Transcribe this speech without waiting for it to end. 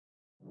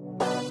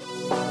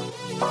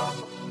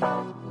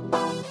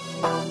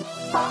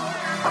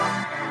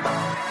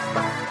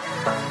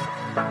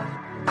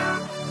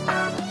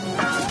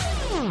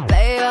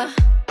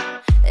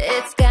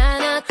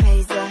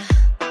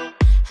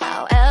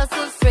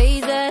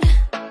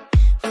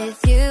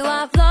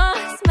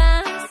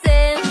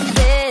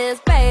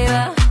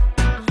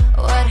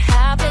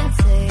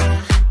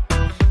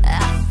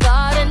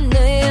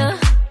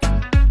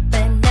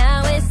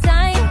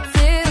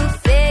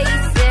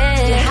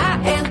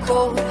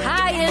cold,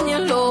 high and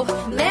you're low,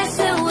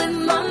 messing with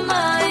my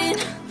mind.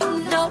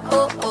 No,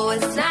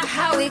 it's not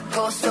how it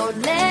goes, so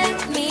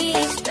let me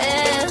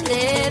spell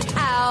it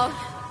out.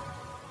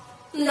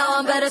 No,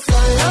 I'm better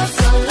solo,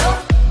 solo.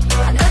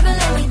 I never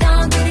let me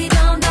down, diddy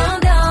down, down,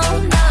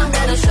 down. Now I'm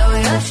gonna show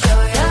ya,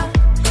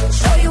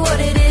 show you what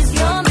it is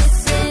you're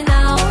missing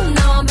out.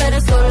 Now I'm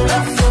better solo,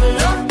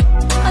 solo.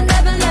 I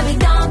never let me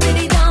down,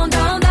 diddy down,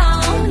 down,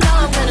 down. Now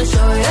I'm gonna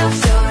show ya,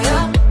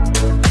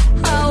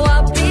 how I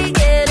be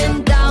getting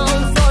down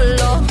for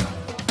low.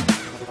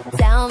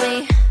 Tell me,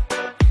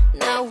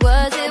 now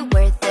was it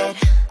worth it?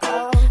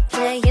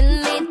 Playing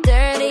me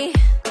dirty,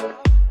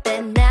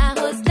 then now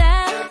who's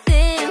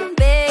laughing,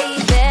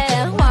 baby?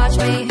 Watch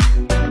me,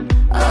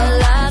 a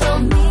lot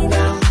on me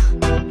now.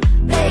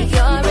 Make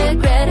your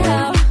regret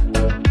how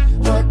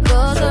what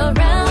goes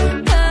around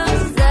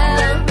comes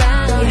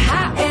around. You're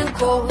hot and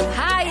cold,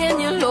 high and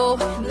you're low,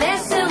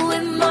 messing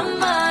with my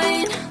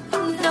mind.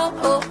 No,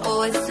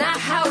 it's not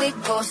how it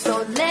goes, so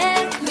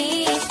let me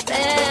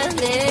spell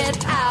it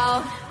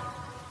out.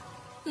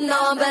 No,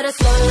 I'm better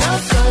solo,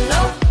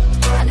 solo.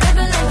 I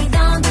never let me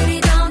down, diddy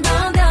down,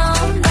 down,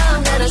 down. Now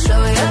I'm gonna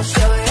show ya,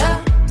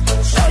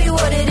 show you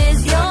what it is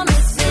you're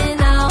missing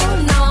out.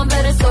 Now I'm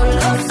better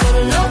solo,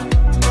 solo.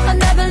 I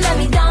never let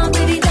me down,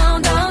 diddy down,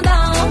 down,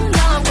 down.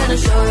 Now I'm gonna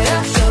show ya,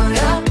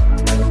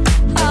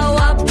 how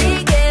I be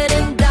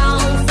getting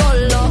down for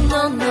low. No,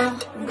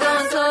 I'm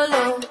going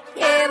solo.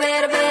 Yeah,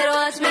 better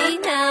watch me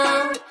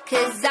now,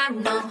 'cause I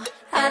know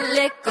how to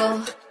let go.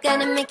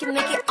 Gonna make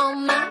it on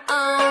my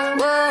own.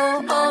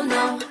 Whoa, oh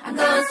no, I'm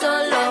going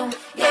solo.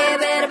 Yeah,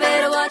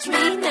 better watch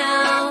me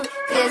now,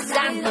 'cause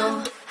I know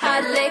how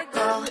to let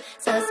go.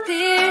 So it's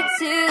clear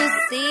to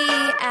see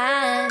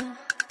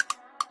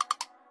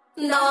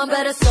no, I'm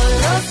better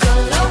solo,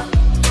 solo.